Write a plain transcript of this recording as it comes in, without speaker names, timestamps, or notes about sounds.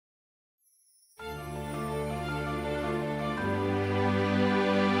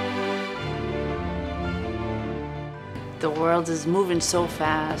The world is moving so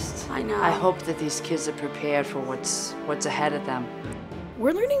fast. I know. I hope that these kids are prepared for what's ahead of them.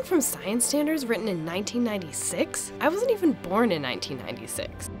 We're learning from science standards written in 1996? I wasn't even born in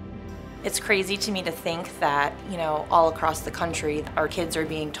 1996. It's crazy to me to think that, all across the country, our kids are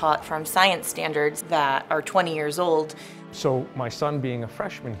being taught from science standards that are 20 years old. So my son being a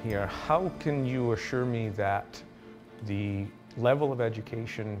freshman here, how can you assure me that the level of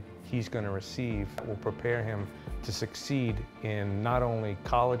education he's going to receive will prepare him to succeed in not only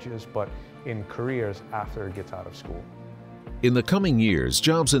colleges, but in careers after he gets out of school? In the coming years,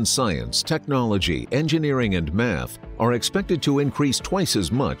 jobs in science, technology, engineering, and math are expected to increase twice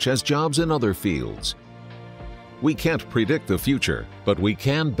as much as jobs in other fields. We can't predict the future, but we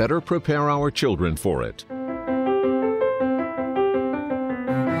can better prepare our children for it.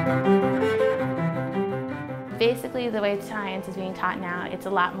 Basically, the way science is being taught now, it's a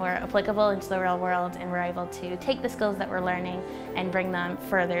lot more applicable into the real world, and we're able to take the skills that we're learning and bring them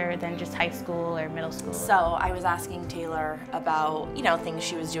further than just high school or middle school. So I was asking Taylor about, things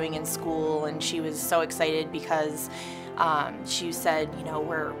she was doing in school, and she was so excited because she said,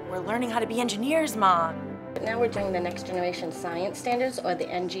 we're learning how to be engineers, Mom. Now we're doing the Next Generation Science Standards, or the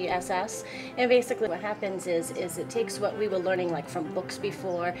NGSS, and basically what happens is it takes what we were learning like from books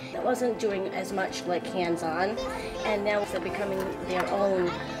before. It wasn't doing as much like hands-on, and now they're becoming their own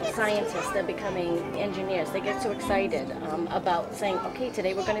scientists, they're becoming engineers. They get so excited about saying, okay,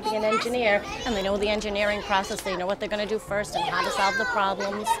 today we're going to be an engineer, and they know the engineering process, they know what they're going to do first and how to solve the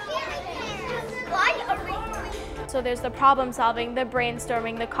problems. So there's the problem solving, the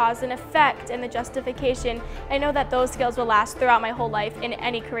brainstorming, the cause and effect, and the justification. I know that those skills will last throughout my whole life in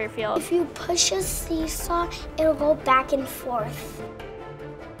any career field. If you push a seesaw, it'll go back and forth.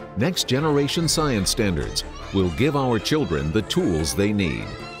 Next Generation Science Standards will give our children the tools they need.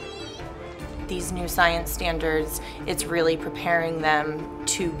 These new science standards, it's really preparing them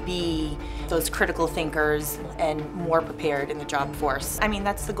to be those critical thinkers and more prepared in the job force. I mean,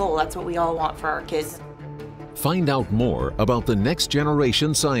 that's the goal. That's what we all want for our kids. Find out more about the Next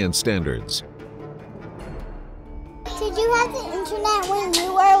Generation Science Standards. Did you have the internet when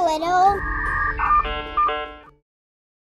you were little?